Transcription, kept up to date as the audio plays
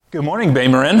Good morning, Bay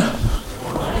Marin.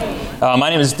 My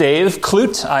name is Dave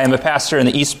Clute. I am a pastor in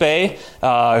the East Bay,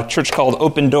 a church called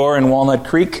Open Door in Walnut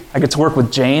Creek. I get to work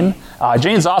with Jane.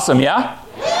 Jane's awesome, yeah?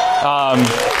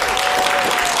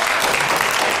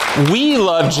 We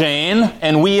love Jane,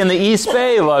 and we in the East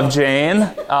Bay love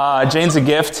Jane. Jane's a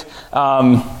gift.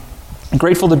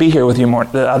 Grateful to be here with you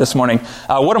this morning.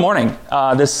 What a morning.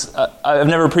 I've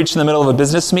never preached in the middle of a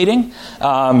business meeting,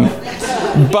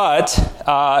 but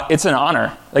it's an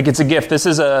honor. It's a gift. This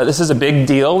is a big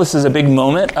deal. This is a big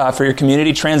moment for your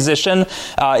community. Transition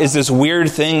is this weird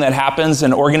thing that happens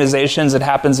in organizations. It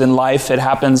happens in life. It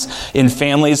happens in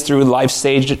families through life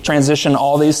stage transition,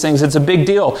 all these things. It's a big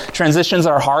deal. Transitions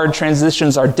are hard.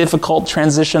 Transitions are difficult.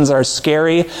 Transitions are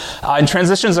scary. And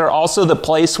transitions are also the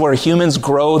place where humans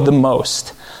grow the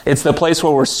most. It's the place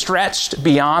where we're stretched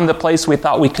beyond the place we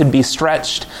thought we could be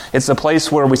stretched. It's the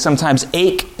place where we sometimes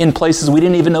ache in places we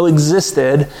didn't even know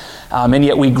existed. And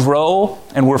yet we grow,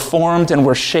 and we're formed, and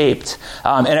we're shaped.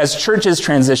 And as churches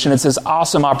transition, it's this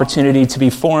awesome opportunity to be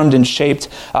formed and shaped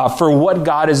for what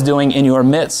God is doing in your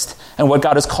midst and what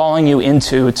God is calling you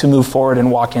into to move forward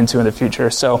and walk into in the future.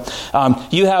 So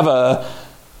you have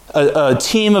a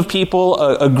team of people,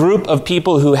 a group of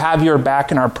people who have your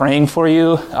back and are praying for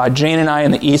you. Jane and I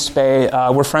in the East Bay,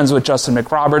 we're friends with Justin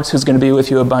McRoberts, who's going to be with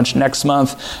you a bunch next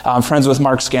month. I'm friends with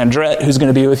Mark Scandrette, who's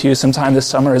going to be with you sometime this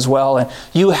summer as well. And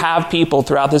you have people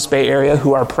throughout this Bay Area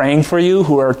who are praying for you,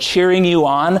 who are cheering you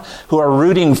on, who are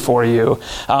rooting for you.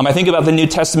 I think about the New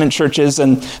Testament churches,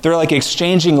 and they're like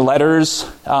exchanging letters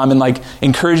and like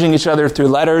encouraging each other through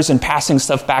letters and passing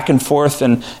stuff back and forth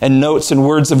and notes and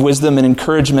words of wisdom and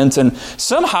encouragement. And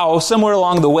somehow, somewhere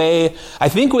along the way, I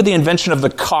think with the invention of the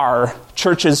car,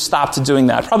 churches stopped doing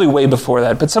that, probably way before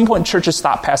that. But at some point, churches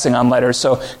stopped passing on letters.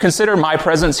 So consider my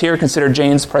presence here, consider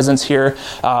Jane's presence here,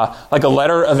 like a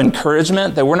letter of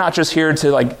encouragement, that we're not just here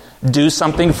to like do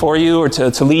something for you or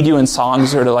to lead you in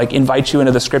songs or to like invite you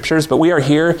into the scriptures, but we are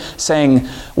here saying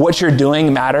what you're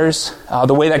doing matters.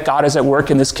 The way that God is at work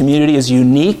in this community is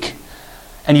unique,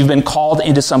 and you've been called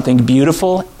into something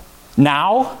beautiful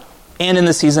now and in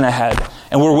the season ahead.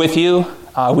 And we're with you.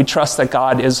 We trust that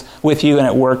God is with you and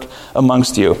at work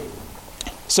amongst you.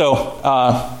 So,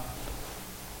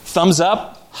 thumbs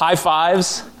up, high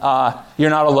fives. You're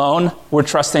not alone. We're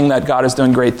trusting that God is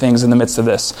doing great things in the midst of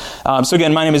this. So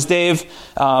again, my name is Dave.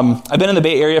 I've been in the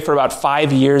Bay Area for about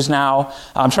 5 years now.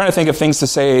 I'm trying to think of things to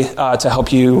say to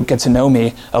help you get to know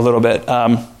me a little bit.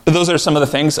 But those are some of the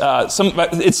things.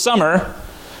 It's summer.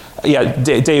 Yeah,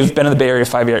 Dave, been in the Bay Area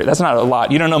 5 years. That's not a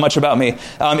lot. You don't know much about me.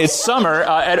 It's summer.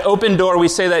 At Open Door, we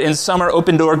say that in summer,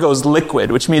 Open Door goes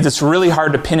liquid, which means it's really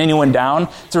hard to pin anyone down.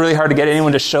 It's really hard to get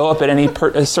anyone to show up at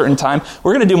a certain time.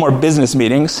 We're going to do more business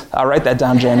meetings. Write that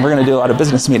down, Jen. We're going to do a lot of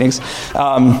business meetings.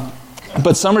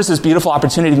 But summer's this beautiful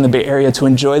opportunity in the Bay Area to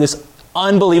enjoy this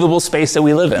unbelievable space that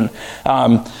we live in.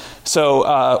 So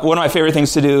one of my favorite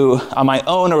things to do on my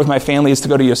own or with my family is to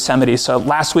go to Yosemite. So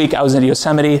last week I was in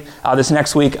Yosemite. This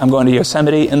next week I'm going to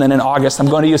Yosemite. And then in August I'm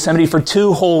going to Yosemite for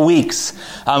 2 whole weeks.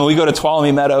 We go to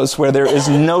Tuolumne Meadows, where there is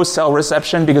no cell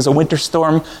reception because a winter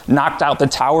storm knocked out the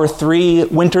tower 3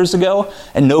 winters ago,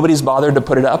 and nobody's bothered to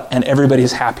put it up, and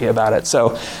everybody's happy about it.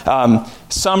 So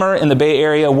summer in the Bay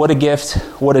Area, what a gift,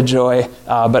 what a joy,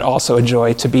 but also a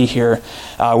joy to be here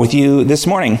with you this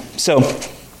morning. So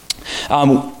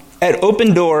at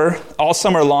Open Door, all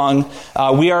summer long,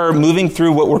 we are moving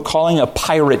through what we're calling a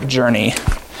pirate journey.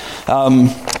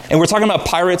 And we're talking about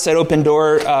pirates at Open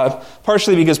Door,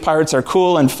 partially because pirates are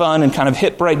cool and fun and kind of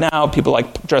hip right now. People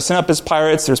like dressing up as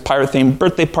pirates. There's pirate-themed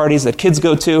birthday parties that kids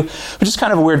go to, which is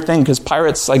kind of a weird thing because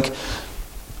pirates, like,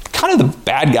 kind of the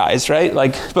bad guys, right?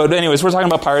 But anyways, we're talking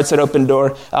about pirates at Open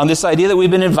Door. This idea that we've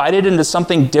been invited into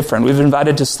something different. We've been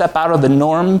invited to step out of the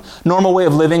normal way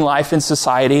of living life in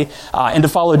society and to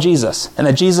follow Jesus. And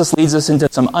that Jesus leads us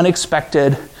into some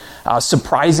unexpected,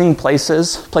 surprising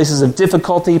places of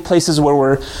difficulty, places where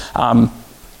we're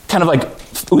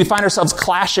we find ourselves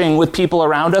clashing with people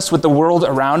around us, with the world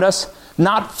around us,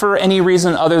 not for any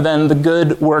reason other than the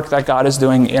good work that God is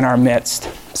doing in our midst.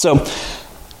 So,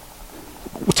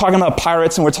 we're talking about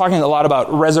pirates, and we're talking a lot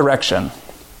about resurrection.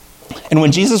 And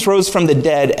when Jesus rose from the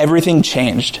dead, everything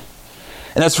changed.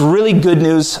 And that's really good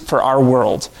news for our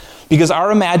world, because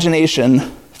our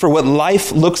imagination for what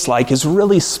life looks like is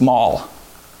really small,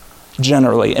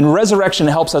 generally. And resurrection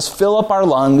helps us fill up our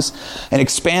lungs and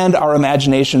expand our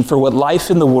imagination for what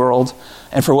life in the world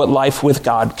and for what life with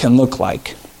God can look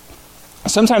like.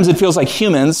 Sometimes it feels like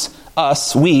humans,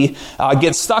 we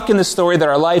get stuck in the story that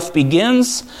our life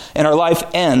begins and our life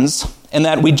ends, in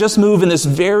that we just move in this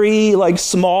very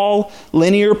small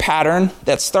linear pattern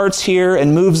that starts here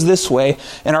and moves this way,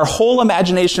 and our whole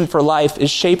imagination for life is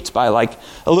shaped by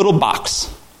a little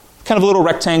box, kind of a little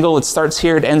rectangle. It starts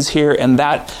here, it ends here, and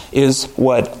that is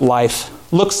what life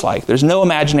looks like. There's no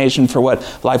imagination for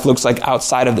what life looks like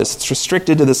outside of this. It's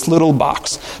restricted to this little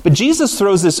box. But Jesus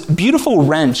throws this beautiful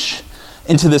wrench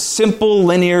into this simple,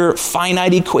 linear,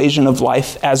 finite equation of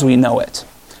life as we know it.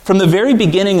 From the very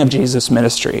beginning of Jesus'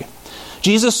 ministry,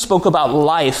 Jesus spoke about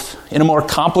life in a more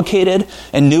complicated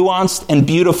and nuanced and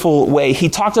beautiful way. He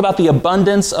talked about the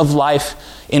abundance of life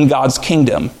in God's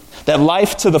kingdom, that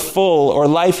life to the full or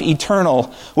life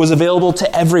eternal was available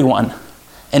to everyone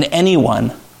and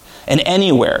anyone and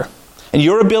anywhere. And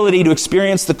your ability to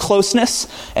experience the closeness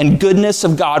and goodness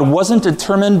of God wasn't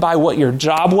determined by what your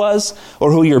job was,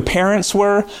 or who your parents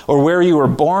were, or where you were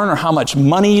born, or how much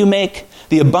money you make.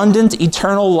 The abundant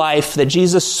eternal life that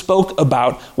Jesus spoke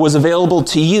about was available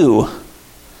to you,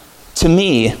 to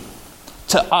me,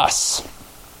 to us.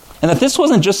 And that this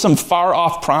wasn't just some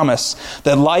far-off promise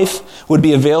that life would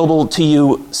be available to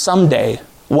you someday,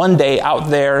 one day out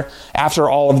there after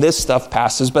all of this stuff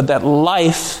passes, but that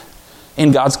life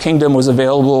in God's kingdom was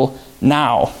available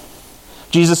now.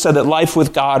 Jesus said that life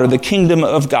with God, or the kingdom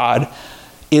of God,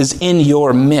 is in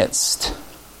your midst.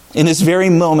 In this very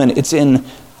moment, it's in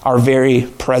our very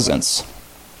presence.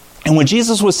 And when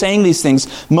Jesus was saying these things,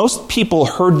 most people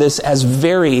heard this as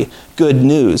very good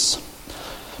news.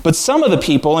 But some of the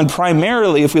people, and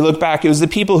primarily if we look back, it was the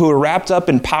people who were wrapped up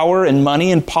in power and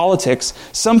money and politics,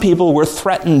 some people were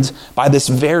threatened by this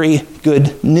very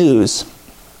good news.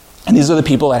 And these are the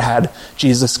people that had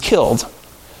Jesus killed.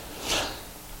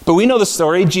 But we know the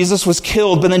story. Jesus was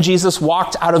killed, but then Jesus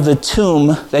walked out of the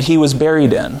tomb that he was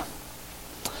buried in.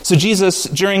 So Jesus,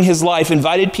 during his life,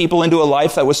 invited people into a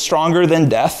life that was stronger than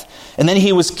death. And then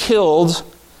he was killed,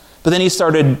 but then he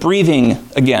started breathing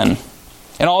again.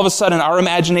 And all of a sudden, our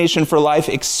imagination for life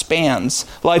expands.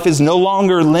 Life is no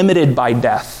longer limited by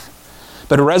death.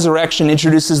 But a resurrection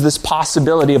introduces this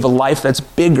possibility of a life that's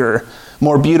bigger,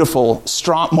 more beautiful,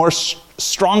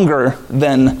 stronger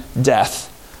than death.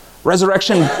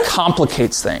 Resurrection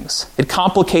complicates things. It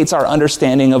complicates our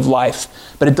understanding of life,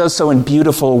 but it does so in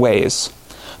beautiful ways.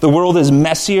 The world is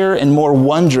messier and more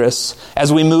wondrous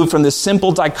as we move from this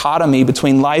simple dichotomy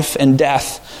between life and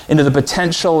death into the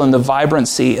potential and the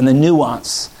vibrancy and the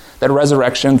nuance that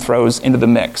resurrection throws into the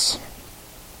mix.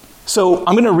 So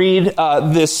I'm going to read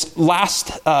this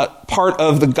last part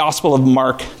of the Gospel of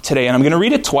Mark today, and I'm going to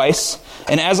read it twice.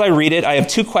 And as I read it, I have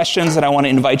two questions that I want to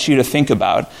invite you to think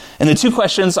about. And the two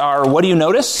questions are, what do you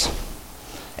notice?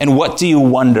 And what do you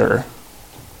wonder?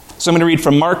 So I'm going to read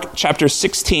from Mark chapter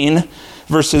 16,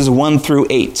 verses 1 through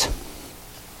 8.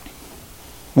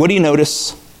 What do you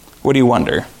notice? What do you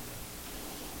wonder?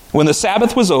 When the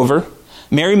Sabbath was over,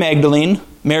 Mary Magdalene,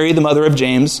 Mary the mother of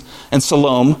James, and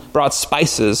Salome brought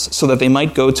spices so that they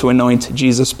might go to anoint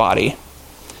Jesus' body.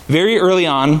 Very early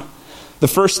on, the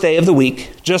first day of the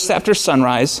week, just after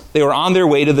sunrise, they were on their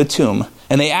way to the tomb,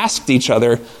 and they asked each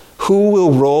other, "Who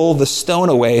will roll the stone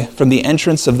away from the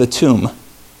entrance of the tomb?"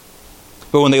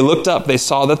 But when they looked up, they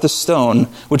saw that the stone,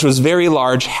 which was very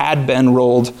large, had been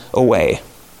rolled away.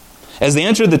 As they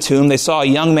entered the tomb, they saw a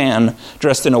young man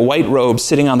dressed in a white robe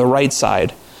sitting on the right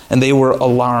side, and they were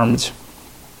alarmed.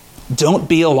 "Don't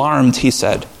be alarmed," he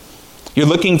said. "You're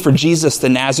looking for Jesus the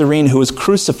Nazarene who was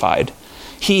crucified.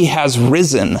 He has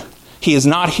risen. He is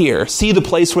not here. See the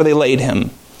place where they laid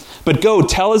him. But go,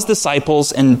 tell his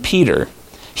disciples and Peter,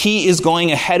 he is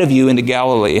going ahead of you into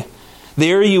Galilee.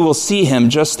 There you will see him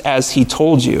just as he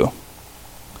told you."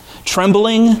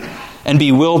 Trembling and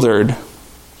bewildered,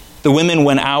 the women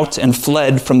went out and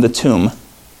fled from the tomb.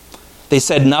 They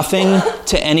said nothing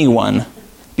to anyone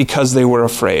because they were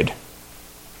afraid.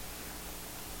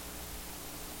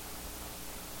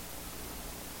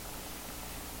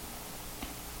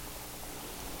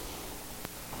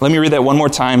 Let me read that one more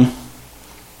time,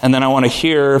 and then I want to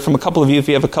hear from a couple of you if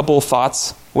you have a couple of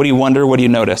thoughts. What do you wonder? What do you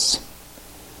notice?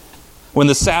 When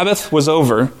the Sabbath was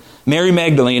over, Mary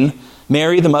Magdalene,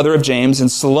 Mary the mother of James,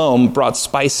 and Salome brought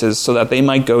spices so that they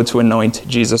might go to anoint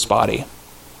Jesus' body.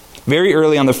 Very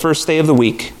early on the first day of the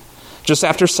week, just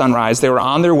after sunrise, they were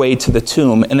on their way to the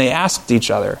tomb, and they asked each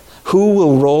other, "Who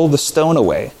will roll the stone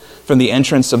away from the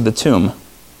entrance of the tomb?"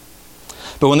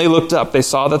 But when they looked up, they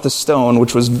saw that the stone,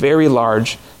 which was very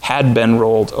large, had been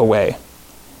rolled away.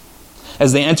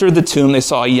 As they entered the tomb, they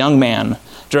saw a young man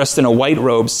dressed in a white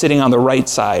robe sitting on the right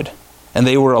side, and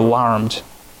they were alarmed.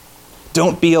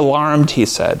 "Don't be alarmed," he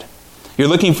said. "You're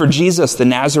looking for Jesus, the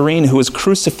Nazarene, who was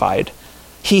crucified.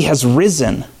 He has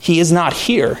risen. He is not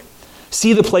here.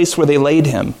 See the place where they laid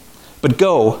him. But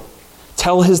go,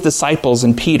 tell his disciples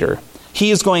and Peter,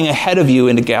 he is going ahead of you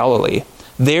into Galilee.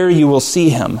 There you will see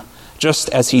him, just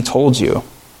as he told you."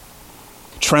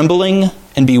 Trembling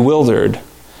and bewildered,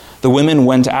 the women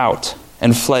went out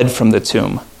and fled from the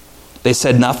tomb. They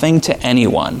said nothing to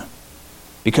anyone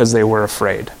because they were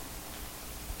afraid.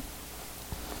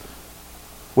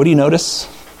 What do you notice?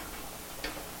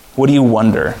 What do you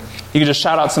wonder? You can just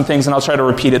shout out some things and I'll try to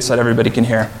repeat it so that everybody can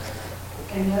hear.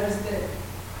 And notice that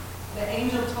the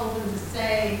angel told them to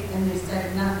say, and they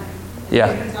said nothing. And Yeah.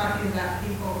 they've been talking about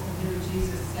people to whom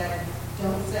Jesus said,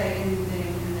 don't say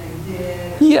anything, and they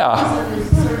did. Yeah. So there's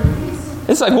sort of these.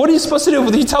 It's like, what are you supposed to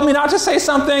do? You tell me not to say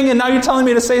something, and now you're telling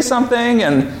me to say something.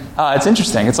 And it's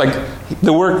interesting. It's like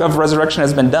the work of resurrection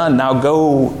has been done. Now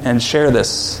go and share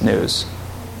this news.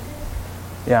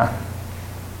 Yeah.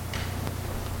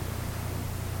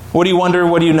 What do you wonder?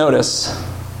 What do you notice?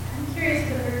 I'm curious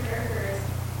for the third characters.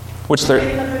 Which third?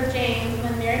 Mary Mother of James, and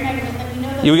then Mary Magdalene. And we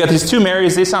know that Yeah, we got these two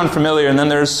Marys. They sound familiar. And then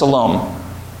there's Salome.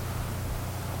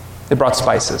 They brought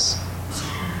spices.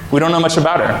 We don't know much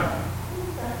about her.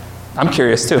 I'm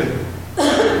curious too. I thought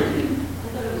it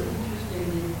was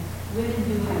interesting that women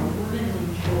who have a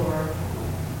womanly chore,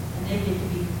 and they get to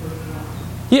be the first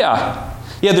ones. Yeah.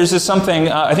 Yeah, there's just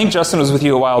something, I think Justin was with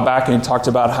you a while back and he talked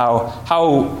about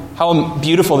how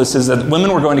beautiful this is that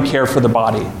women were going to care for the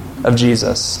body of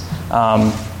Jesus.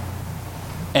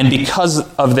 And because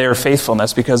of their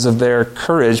faithfulness, because of their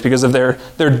courage, because of their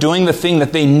doing the thing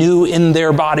that they knew in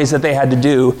their bodies that they had to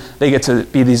do, they get to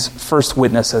be these first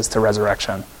witnesses to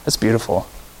resurrection. That's beautiful.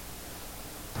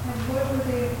 And what were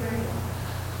they afraid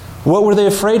of? What were they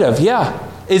afraid of? Yeah.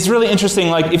 It's really interesting.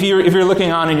 Like if you're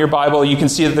looking on in your Bible, you can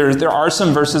see that there are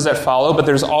some verses that follow, but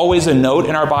there's always a note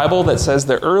in our Bible that says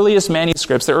the earliest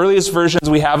manuscripts, the earliest versions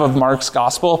we have of Mark's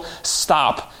gospel,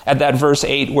 stop at that verse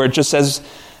 8 where it just says,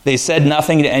 "They said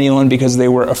nothing to anyone because they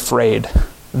were afraid."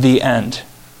 The end.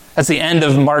 That's the end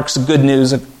of Mark's good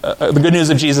news, the good news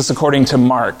of Jesus according to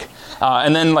Mark.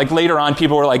 And then, like later on,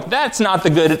 people were like, "That's not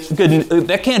the good.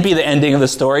 That can't be the ending of the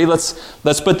story. Let's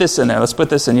put this in there. Let's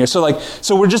put this in here." So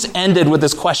we're just ended with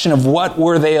this question of what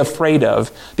were they afraid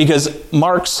of? Because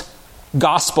Mark's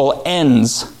gospel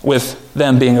ends with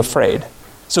them being afraid.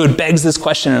 So it begs this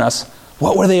question in us: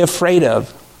 what were they afraid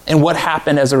of, and what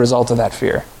happened as a result of that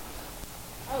fear?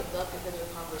 I would love to hear their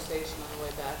conversation on the way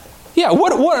back. Yeah.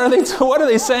 What are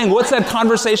they saying? What's that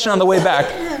conversation on the way back?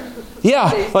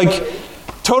 Yeah. Like.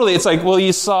 Totally, it's like, well,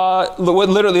 you saw,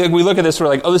 literally, like we look at this, we're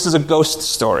like, oh, this is a ghost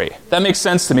story. That makes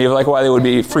sense to me of like why they would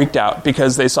be freaked out,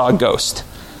 because they saw a ghost.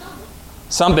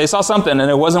 They saw something,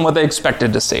 and it wasn't what they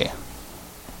expected to see.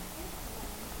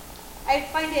 I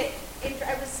find it.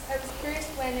 I was curious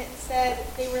when it said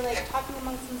they were like talking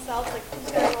amongst themselves, like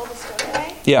who's going to roll the stone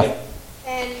away. Yeah.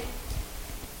 And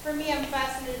for me, I'm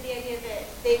fascinated with the idea that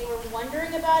they were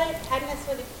wondering about it, hadn't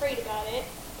necessarily prayed about it,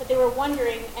 but they were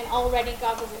wondering, and already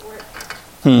God was at work.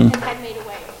 And had made a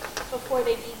way before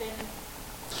they'd even,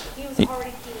 he was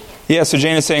already healing it. Yeah, so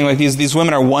Jane is saying like these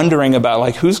women are wondering about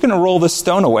like who's going to roll this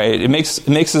stone away. It makes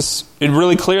it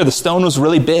really clear the stone was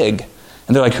really big,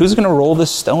 and they're like, who's going to roll this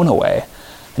stone away?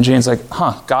 And Jane's like,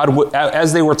 God.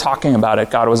 As they were talking about it,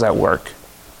 God was at work,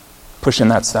 pushing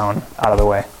that stone out of the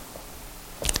way.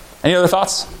 Any other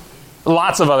thoughts?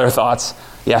 Lots of other thoughts.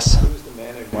 Yes. Who's the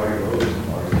man in white robes and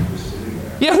Mark just sitting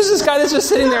there? Yeah, who's this guy that's just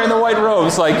sitting there in the white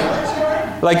robes?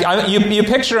 You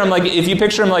picture him like, if you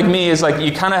picture him like me, is like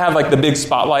you kind of have like the big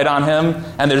spotlight on him,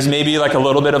 and there's maybe like a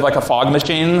little bit of like a fog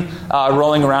machine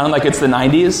rolling around like it's the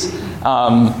 90s.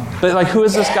 But like, who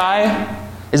is this guy?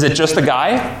 Is it just a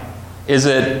guy? Is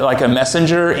it like a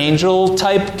messenger angel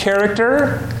type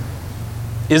character?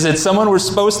 Is it someone we're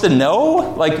supposed to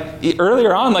know? Like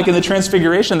earlier on, like in the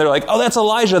Transfiguration, they're like, oh, that's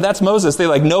Elijah, that's Moses. They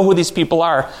like know who these people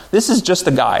are. This is just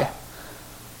a guy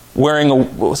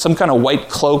wearing some kind of white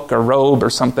cloak or robe or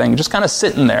something, just kind of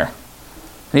sitting there.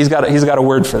 And he's got a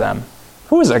word for them.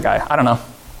 Who is that guy? I don't know.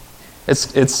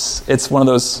 It's one of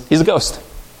those. He's a ghost.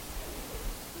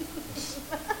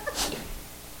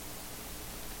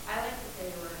 I like that they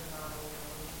were not alone.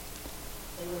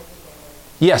 They were together.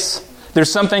 Yes,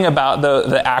 there's something about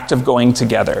the act of going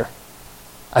together.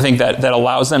 I think that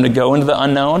allows them to go into the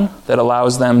unknown. That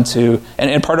allows them to,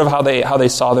 and part of how they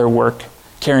saw their work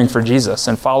caring for Jesus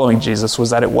and following Jesus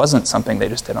was that it wasn't something they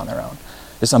just did on their own.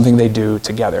 It's something they do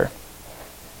together.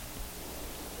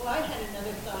 Well, I had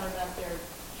another thought about their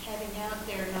heading out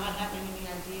there, not having any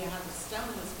idea how the stone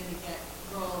was going to get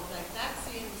rolled. Like, that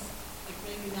seems like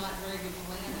maybe not very good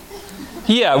planning.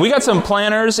 Yeah, we got some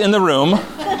planners in the room.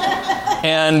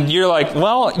 And you're like,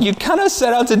 well, you kind of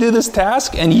set out to do this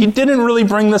task, and you didn't really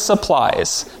bring the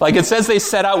supplies. Like it says they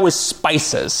set out with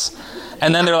spices.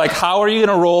 And then they're like, how are you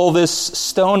going to roll this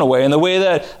stone away? And the way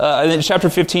that, in chapter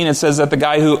 15, it says that the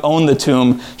guy who owned the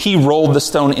tomb, he rolled the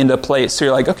stone into place. So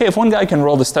you're like, okay, if one guy can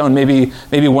roll the stone, maybe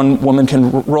one woman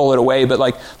can roll it away. But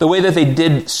like the way that they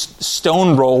did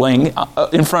stone rolling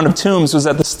in front of tombs was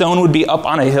that the stone would be up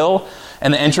on a hill,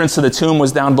 and the entrance to the tomb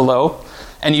was down below.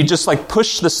 And you just like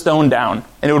push the stone down,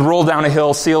 and it would roll down a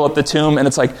hill, seal up the tomb, and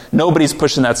it's like nobody's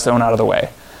pushing that stone out of the way.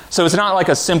 So it's not like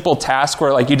a simple task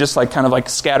where like you just like kind of like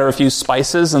scatter a few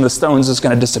spices and the stone's just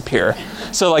going to disappear.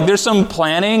 So like there's some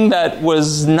planning that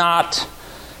was not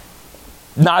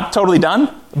totally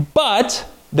done, but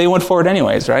they went forward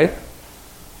anyways, right?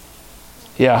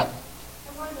 Yeah.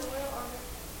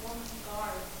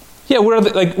 Yeah,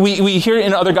 like we hear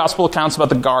in other gospel accounts about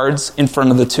the guards in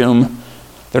front of the tomb.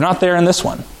 They're not there in this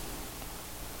one.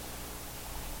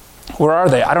 Where are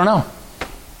they? I don't know.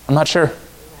 I'm not sure.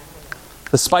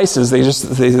 The spices, they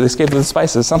escaped with the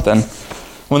spices, something.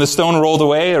 When the stone rolled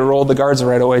away, it rolled the guards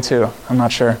right away too. I'm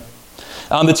not sure.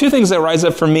 The two things that rise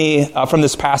up for me from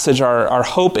this passage are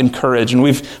hope and courage. And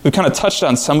we've kind of touched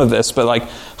on some of this, but like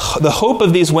the hope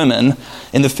of these women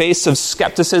in the face of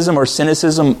skepticism or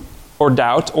cynicism or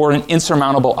doubt or an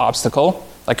insurmountable obstacle,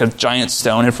 like a giant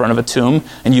stone in front of a tomb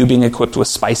and you being equipped with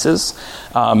spices.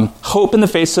 Hope in the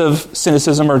face of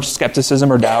cynicism or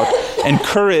skepticism or doubt, and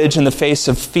courage in the face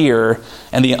of fear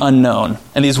and the unknown.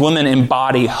 And these women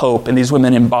embody hope, and these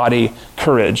women embody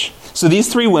courage. So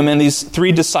these three women, these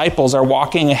three disciples, are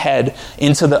walking ahead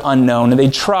into the unknown, and they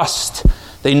trust.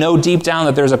 They know deep down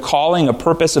that there's a calling, a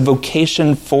purpose, a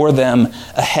vocation for them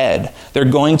ahead. They're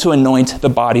going to anoint the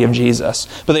body of Jesus.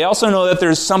 But they also know that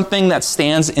there's something that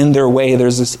stands in their way.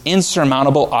 There's this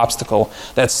insurmountable obstacle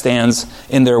that stands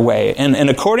in their way. And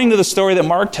according to the story that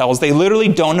Mark tells, they literally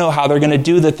don't know how they're going to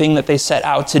do the thing that they set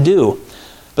out to do.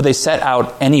 But they set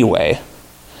out anyway.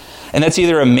 And that's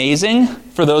either amazing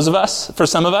for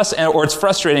some of us, or it's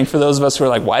frustrating for those of us who are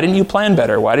like, why didn't you plan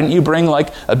better? Why didn't you bring like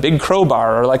a big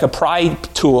crowbar or like a pry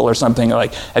tool or something? Or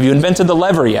like, have you invented the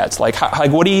lever yet? Like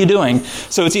what are you doing?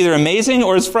 So it's either amazing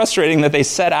or it's frustrating that they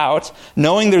set out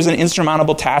knowing there's an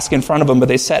insurmountable task in front of them, but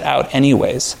they set out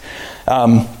anyways.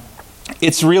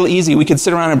 It's real easy. We could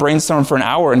sit around and brainstorm for an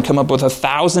hour and come up with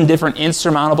 1,000 different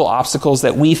insurmountable obstacles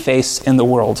that we face in the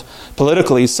world.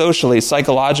 Politically, socially,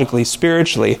 psychologically,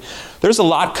 spiritually. There's a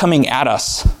lot coming at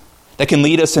us that can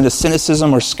lead us into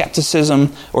cynicism or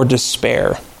skepticism or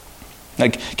despair.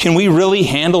 Like, can we really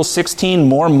handle 16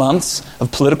 more months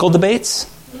of political debates?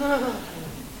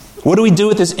 What do we do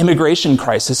with this immigration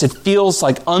crisis? It feels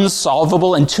like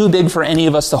unsolvable and too big for any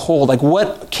of us to hold. Like,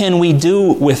 what can we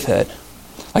do with it?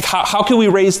 Like, how can we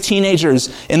raise teenagers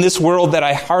in this world that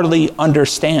I hardly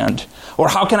understand? Or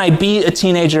how can I be a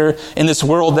teenager in this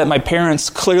world that my parents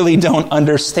clearly don't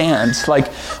understand? Like,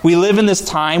 we live in this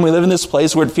time, we live in this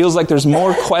place where it feels like there's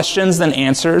more questions than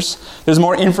answers. There's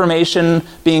more information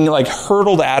being like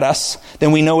hurtled at us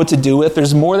than we know what to do with.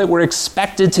 There's more that we're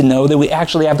expected to know that we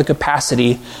actually have the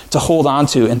capacity to hold on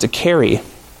to and to carry.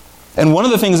 And one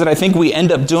of the things that I think we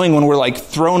end up doing when we're like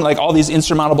thrown like all these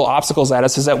insurmountable obstacles at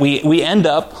us is that we end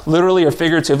up literally or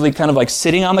figuratively kind of like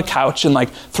sitting on the couch and like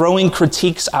throwing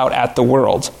critiques out at the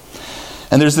world.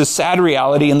 And there's this sad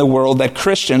reality in the world that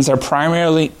Christians are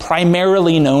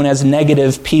primarily known as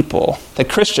negative people. That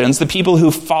Christians, the people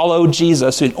who follow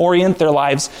Jesus, who orient their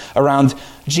lives around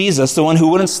Jesus, the one who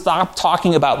wouldn't stop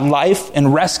talking about life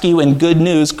and rescue and good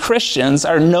news, Christians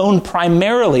are known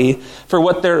primarily for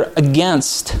what they're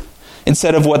against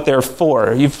instead of what they're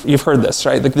for. You've heard this,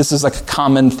 right? Like this is like a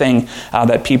common thing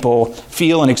that people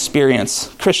feel and experience.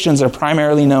 Christians are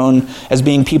primarily known as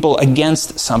being people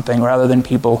against something rather than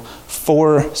people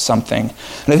for something.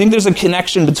 And I think there's a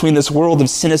connection between this world of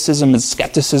cynicism and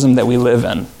skepticism that we live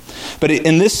in. But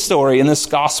in this story, in this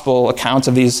gospel account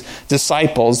of these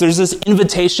disciples, there's this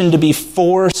invitation to be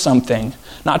for something,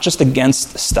 not just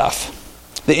against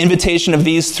stuff. The invitation of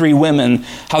these three women,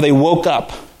 how they woke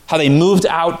up, how they moved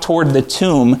out toward the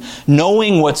tomb,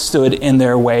 knowing what stood in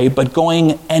their way, but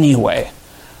going anyway.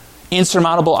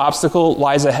 Insurmountable obstacle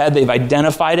lies ahead. They've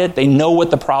identified it. They know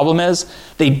what the problem is.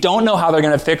 They don't know how they're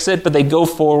going to fix it, but they go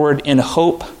forward in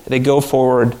hope. They go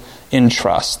forward in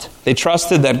trust. They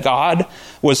trusted that God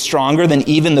was stronger than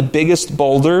even the biggest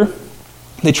boulder.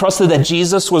 They trusted that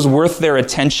Jesus was worth their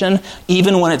attention,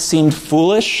 even when it seemed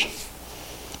foolish.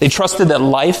 They trusted that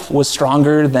life was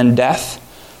stronger than death.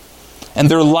 And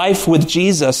their life with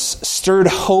Jesus stirred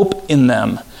hope in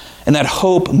them, and that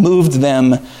hope moved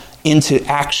them into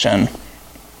action.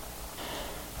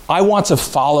 I want to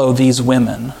follow these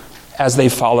women as they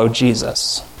follow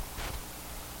Jesus.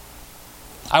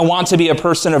 I want to be a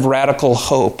person of radical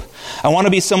hope. I want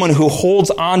to be someone who holds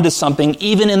on to something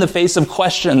even in the face of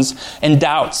questions and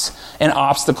doubts and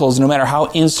obstacles, no matter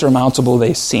how insurmountable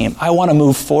they seem. I want to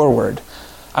move forward.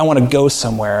 I want to go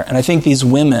somewhere. And I think these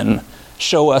women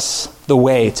show us the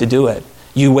way to do it.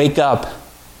 You wake up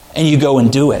and you go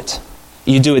and do it.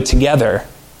 You do it together.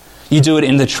 You do it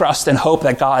in the trust and hope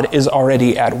that God is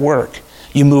already at work.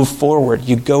 You move forward.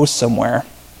 You go somewhere.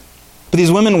 But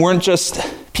these women weren't just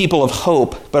people of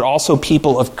hope, but also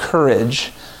people of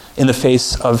courage in the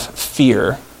face of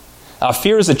fear.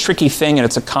 Fear is a tricky thing, and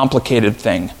it's a complicated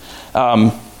thing.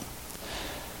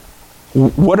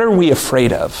 What are we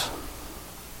afraid of?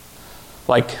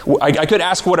 Like, I could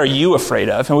ask, what are you afraid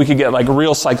of? And we could get like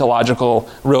real psychological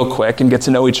real quick and get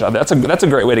to know each other. That's a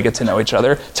great way to get to know each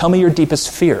other. Tell me your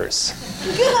deepest fears.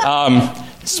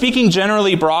 Speaking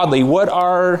generally broadly, what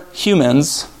are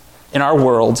humans in our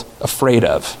world afraid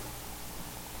of?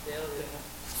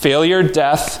 Failure,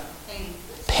 death,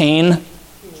 pain,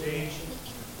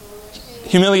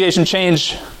 humiliation,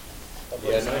 change,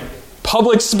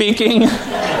 public speaking,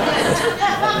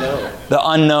 the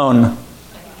unknown.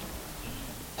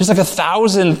 There's like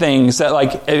 1,000 things that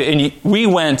like, and we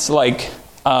went like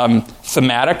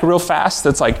thematic real fast.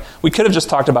 That's like, we could have just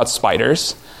talked about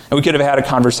spiders, and we could have had a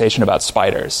conversation about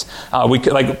spiders. We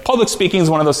could, like, public speaking is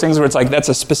one of those things where it's like, that's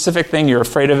a specific thing, you're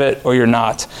afraid of it or you're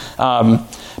not.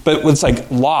 But it's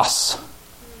like loss,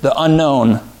 the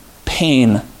unknown,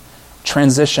 pain,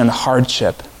 transition,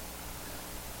 hardship.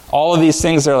 All of these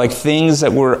things are like things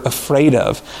that we're afraid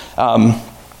of.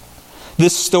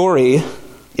 This story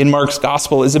in Mark's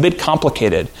gospel is a bit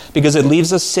complicated because it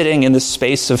leaves us sitting in this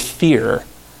space of fear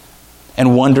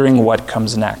and wondering what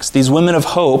comes next. These women of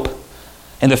hope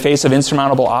in the face of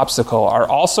insurmountable obstacle are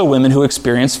also women who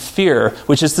experience fear,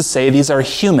 which is to say these are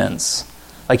humans.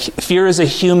 Like, fear is a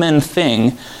human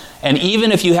thing. And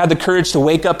even if you had the courage to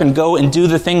wake up and go and do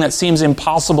the thing that seems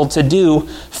impossible to do,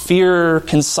 fear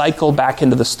can cycle back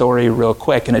into the story real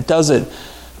quick. And it does it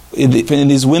in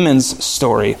these women's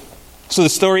story. So the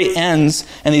story ends,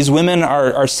 and these women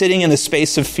are sitting in the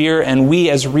space of fear, and we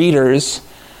as readers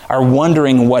are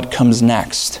wondering what comes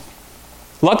next.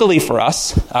 Luckily for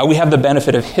us, we have the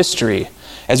benefit of history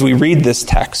as we read this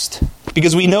text,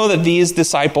 because we know that these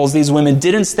disciples, these women,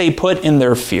 didn't stay put in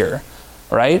their fear,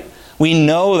 right? We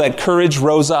know that courage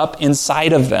rose up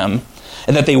inside of them,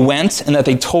 and that they went and that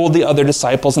they told the other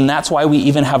disciples, and that's why we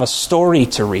even have a story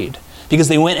to read, because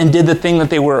they went and did the thing that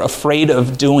they were afraid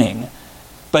of doing.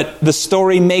 But the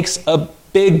story makes a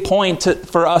big point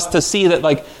for us to see that,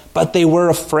 like, but they were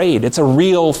afraid. It's a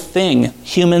real thing.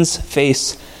 Humans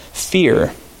face fear.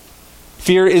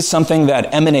 Fear is something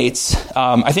that emanates,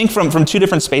 I think, from two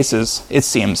different spaces, it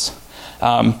seems.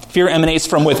 Fear emanates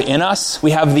from within us.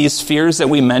 We have these fears that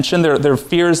we mentioned. They're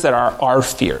fears that are our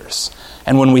fears.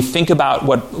 And when we think about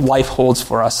what life holds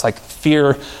for us, like,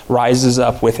 fear rises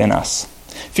up within us.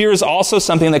 Fear is also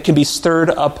something that can be stirred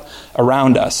up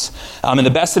around us. And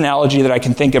the best analogy that I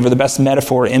can think of, or the best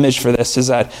metaphor or image for this, is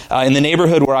that in the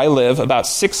neighborhood where I live, about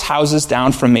 6 houses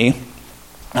down from me,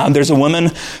 there's a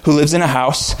woman who lives in a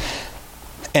house,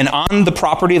 and on the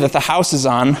property that the house is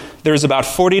on, there's about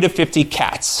 40 to 50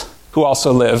 cats who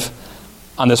also live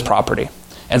on this property.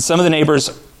 And some of the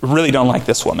neighbors really don't like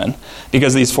this woman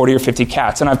because of these 40 or 50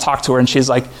 cats. And I've talked to her, and she's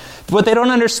like, what they don't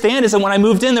understand is that when I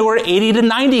moved in, there were 80 to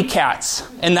 90 cats.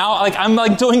 And now, like, I'm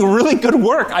like doing really good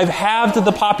work. I've halved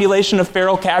the population of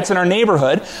feral cats in our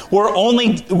neighborhood.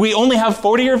 We only have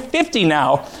 40 or 50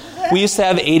 now. We used to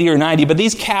have 80 or 90. But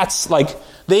these cats, like,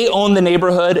 they own the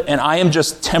neighborhood, and I am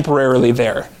just temporarily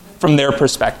there from their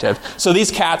perspective. So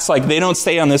these cats, like, they don't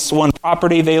stay on this one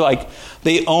property. They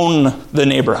own the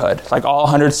neighborhood. Like, all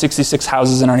 166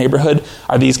 houses in our neighborhood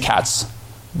are these cats'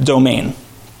 domain.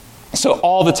 So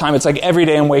all the time, it's like every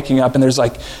day I'm waking up and there's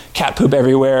like cat poop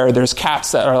everywhere. There's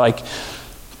cats that are like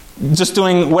just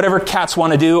doing whatever cats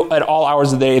want to do at all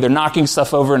hours of the day. They're knocking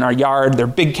stuff over in our yard. They're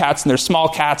big cats and they're small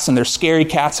cats and they're scary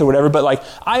cats or whatever. But like,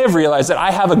 I have realized that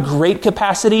I have a great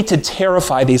capacity to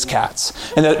terrify these cats.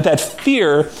 And that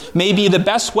fear may be the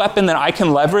best weapon that I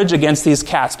can leverage against these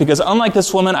cats. Because unlike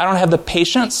this woman, I don't have the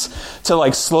patience to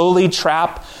like slowly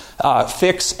trap,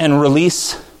 fix, and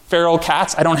release feral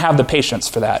cats. I don't have the patience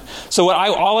for that. So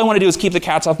all I want to do is keep the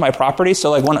cats off my property. So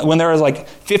like when there is like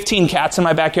 15 cats in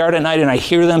my backyard at night and I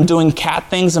hear them doing cat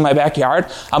things in my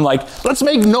backyard, I'm like, let's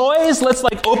make noise. Let's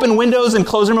like open windows and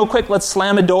close them real quick. Let's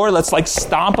slam a door. Let's like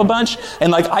stomp a bunch.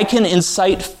 And like I can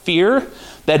incite fear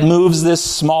that moves this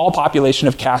small population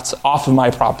of cats off of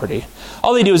my property.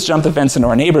 All they do is jump the fence into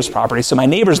our neighbor's property, so my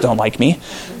neighbors don't like me.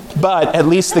 But at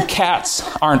least the cats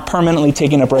aren't permanently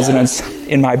taking up residence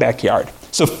in my backyard.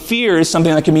 So fear is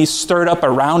something that can be stirred up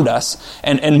around us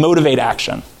and motivate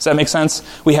action. Does that make sense?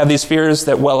 We have these fears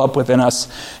that well up within us,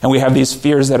 and we have these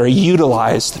fears that are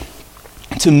utilized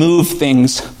to move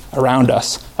things around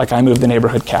us, like I move the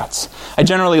neighborhood cats. I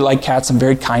generally like cats. I'm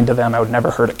very kind to them. I would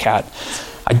never hurt a cat.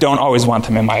 I don't always want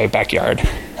them in my backyard.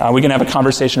 We can have a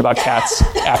conversation about cats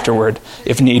afterward,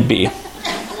 if need be.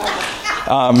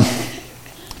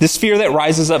 This fear that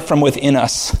rises up from within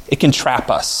us, it can trap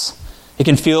us. It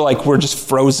can feel like we're just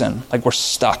frozen, like we're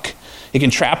stuck. It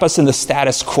can trap us in the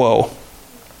status quo.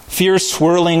 Fear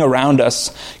swirling around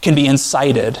us can be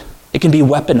incited. It can be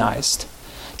weaponized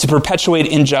to perpetuate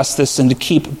injustice and to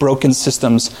keep broken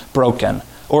systems broken.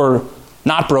 Or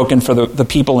not broken for the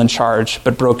people in charge,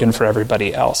 but broken for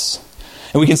everybody else.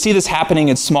 And we can see this happening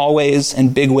in small ways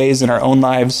and big ways in our own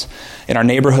lives, in our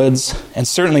neighborhoods, and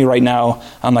certainly right now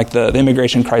on like the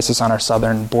immigration crisis on our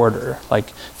southern border. Like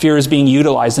fear is being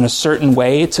utilized in a certain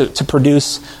way to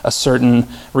produce a certain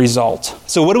result.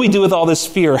 So what do we do with all this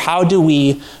fear? How do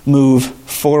we move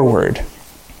forward?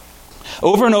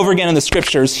 Over and over again in the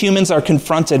scriptures, humans are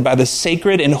confronted by the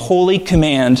sacred and holy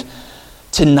command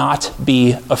to not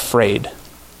be afraid.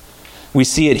 We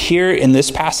see it here in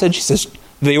this passage. He says,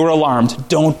 they were alarmed.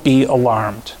 Don't be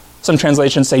alarmed. Some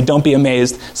translations say, don't be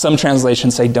amazed. Some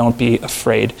translations say, don't be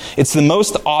afraid. It's the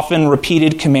most often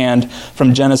repeated command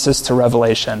from Genesis to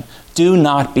Revelation. Do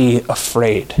not be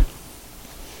afraid.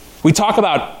 We talk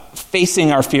about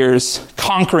facing our fears,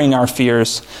 conquering our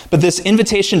fears, but this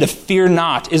invitation to fear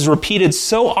not is repeated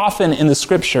so often in the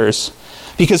scriptures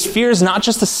because fear is not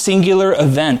just a singular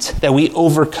event that we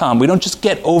overcome. We don't just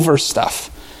get over stuff.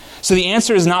 So the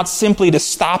answer is not simply to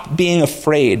stop being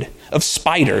afraid of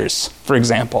spiders, for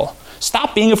example.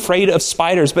 Stop being afraid of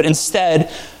spiders, but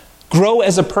instead grow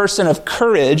as a person of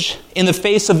courage in the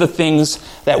face of the things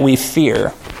that we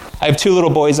fear. I have 2 little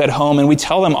boys at home, and we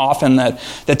tell them often that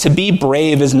to be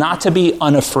brave is not to be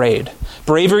unafraid.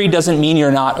 Bravery doesn't mean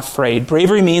you're not afraid.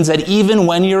 Bravery means that even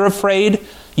when you're afraid,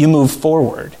 you move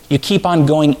forward. You keep on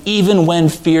going even when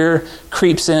fear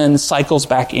creeps in, cycles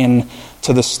back in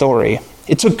to the story.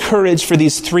 It took courage for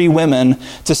these 3 women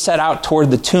to set out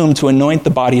toward the tomb to anoint the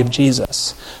body of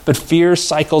Jesus. But fear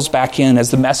cycles back in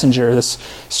as the messenger, this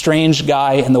strange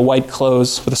guy in the white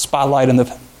clothes with a spotlight and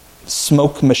the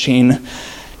smoke machine,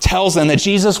 tells them that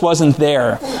Jesus wasn't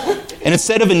there. And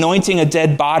instead of anointing a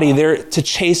dead body, they're to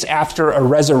chase after a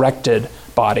resurrected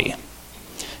body.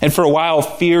 And for a while,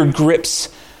 fear grips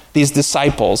these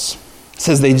disciples. It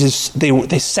says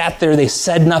they sat there, they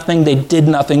said nothing, they did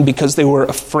nothing because they were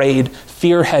afraid.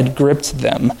 Fear had gripped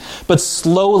them. But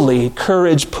slowly,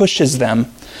 courage pushes them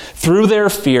through their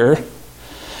fear,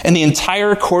 and the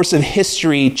entire course of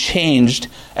history changed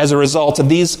as a result of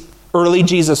these early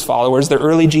Jesus followers, the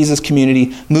early Jesus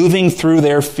community, moving through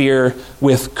their fear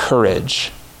with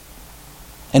courage.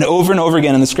 And over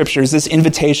again in the scriptures, this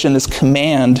invitation, this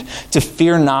command to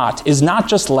fear not is not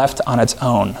just left on its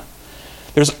own.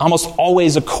 There's almost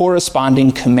always a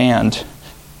corresponding command.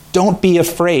 Don't be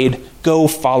afraid, go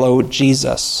follow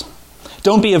Jesus.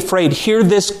 Don't be afraid, hear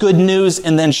this good news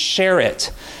and then share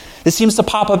it. This seems to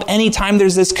pop up anytime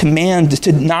there's this command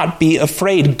to not be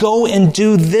afraid. Go and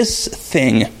do this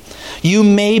thing. You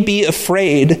may be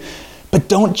afraid, but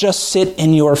don't just sit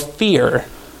in your fear.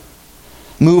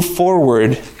 Move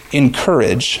forward in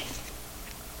courage.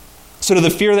 So to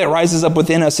the fear that rises up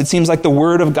within us, it seems like the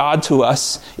word of God to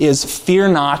us is fear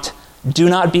not, do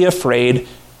not be afraid,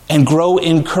 and grow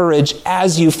in courage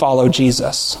as you follow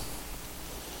Jesus.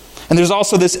 And there's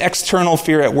also this external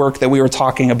fear at work that we were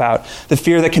talking about, the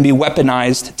fear that can be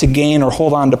weaponized to gain or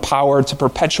hold on to power, to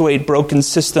perpetuate broken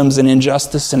systems and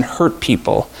injustice and hurt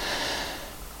people.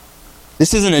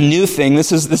 This isn't a new thing.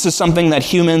 This is something that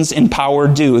humans in power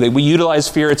do. That we utilize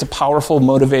fear. It's a powerful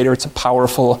motivator. It's a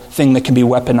powerful thing that can be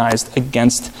weaponized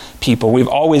against people. We've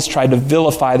always tried to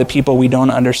vilify the people we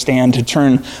don't understand, to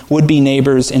turn would-be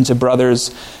neighbors into brothers,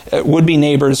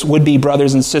 would-be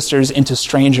brothers and sisters into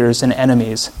strangers and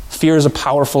enemies. Fear is a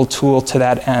powerful tool to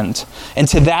that end. And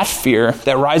to that fear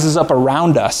that rises up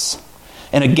around us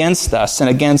and against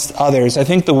others, I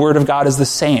think the word of God is the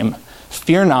same.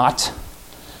 Fear not.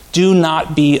 Do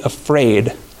not be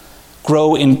afraid.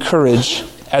 Grow in courage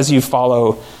as you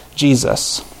follow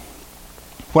Jesus.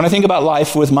 When I think about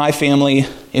life with my family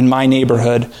in my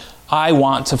neighborhood, I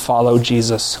want to follow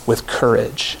Jesus with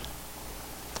courage.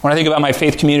 When I think about my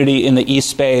faith community in the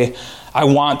East Bay, I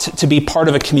want to be part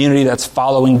of a community that's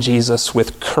following Jesus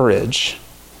with courage.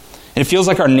 And it feels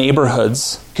like our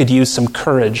neighborhoods could use some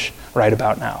courage right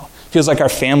about now. It feels like our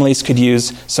families could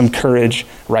use some courage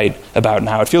right about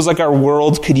now. It feels like our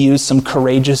world could use some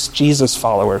courageous Jesus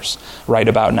followers right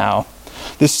about now.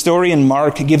 This story in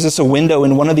Mark gives us a window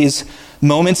in one of these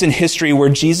moments in history where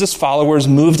Jesus followers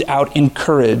moved out in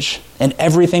courage, and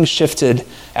everything shifted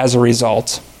as a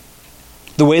result.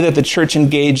 The way that the church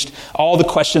engaged all the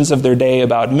questions of their day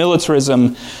about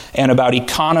militarism and about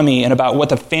economy and about what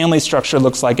the family structure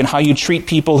looks like and how you treat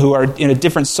people who are in a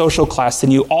different social class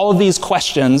than you, all of these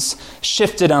questions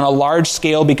shifted on a large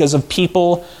scale because of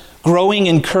people growing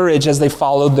in courage as they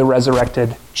followed the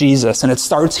resurrected Jesus. And it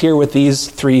starts here with these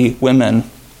three women.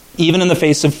 Even in the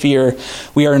face of fear,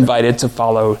 we are invited to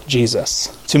follow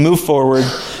Jesus, to move forward,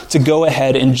 to go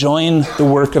ahead and join the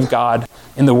work of God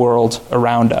in the world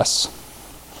around us.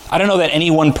 I don't know that any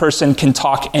one person can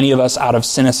talk any of us out of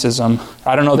cynicism.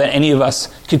 I don't know that any of us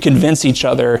could convince each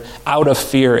other out of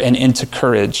fear and into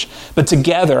courage. But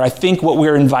together, I think what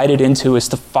we're invited into is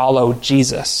to follow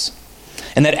Jesus.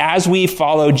 And that as we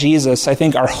follow Jesus, I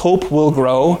think our hope will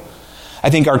grow. I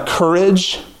think our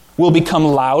courage will become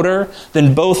louder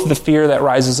than both the fear that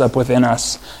rises up within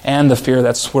us and the fear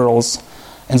that swirls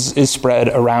and is spread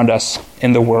around us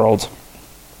in the world.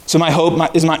 So my hope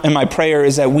and my prayer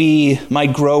is that we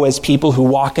might grow as people who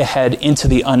walk ahead into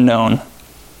the unknown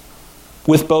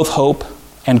with both hope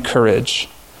and courage.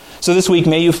 So this week,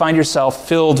 may you find yourself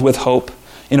filled with hope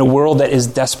in a world that is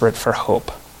desperate for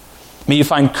hope. May you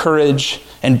find courage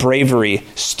and bravery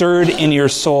stirred in your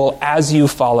soul as you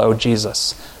follow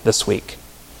Jesus this week.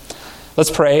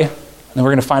 Let's pray, and then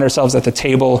we're going to find ourselves at the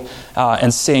table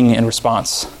and sing in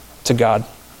response to God.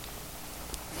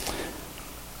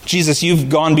 Jesus, you've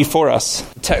gone before us.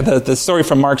 The story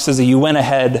from Mark says that you went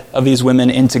ahead of these women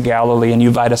into Galilee and you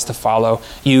invite us to follow.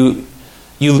 You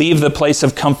leave the place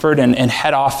of comfort and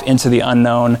head off into the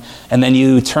unknown, and then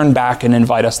you turn back and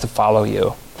invite us to follow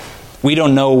you. We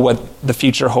don't know what the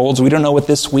future holds. We don't know what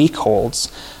this week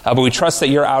holds. But we trust that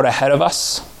you're out ahead of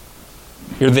us.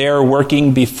 You're there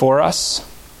working before us.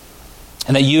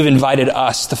 And that you've invited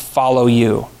us to follow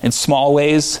you in small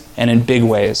ways and in big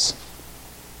ways.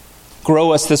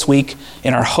 Grow us this week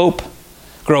in our hope.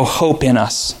 Grow hope in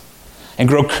us. And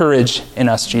grow courage in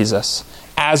us, Jesus,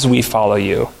 as we follow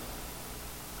you.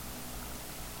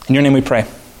 In your name we pray.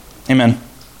 Amen.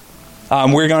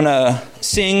 We're going to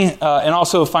sing and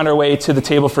also find our way to the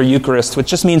table for Eucharist, which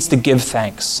just means to give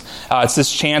thanks. It's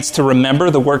this chance to remember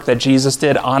the work that Jesus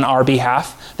did on our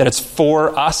behalf, that it's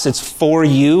for us, it's for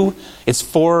you, it's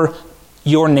for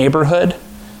your neighborhood.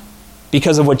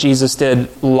 Because of what Jesus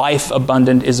did, life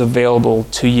abundant is available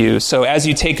to you. So as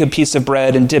you take a piece of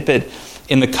bread and dip it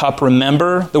in the cup,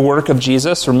 remember the work of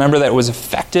Jesus. Remember that it was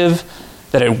effective,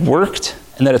 that it worked,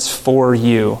 and that it's for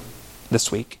you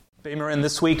this week. Bay Marin,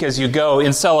 this week as you go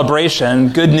in celebration,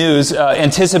 good news,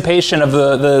 anticipation of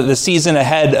the season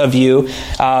ahead of you.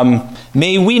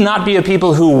 May we not be a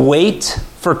people who wait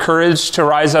for courage to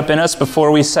rise up in us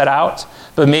before we set out,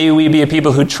 but may we be a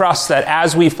people who trust that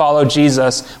as we follow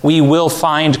Jesus, we will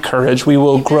find courage, we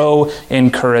will grow in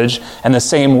courage, and the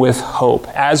same with hope.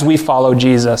 As we follow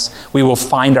Jesus, we will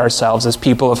find ourselves as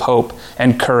people of hope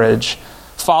and courage.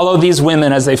 Follow these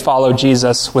women as they follow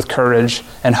Jesus with courage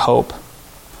and hope.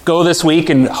 Go this week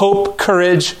in hope,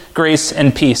 courage, grace,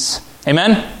 and peace.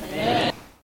 Amen?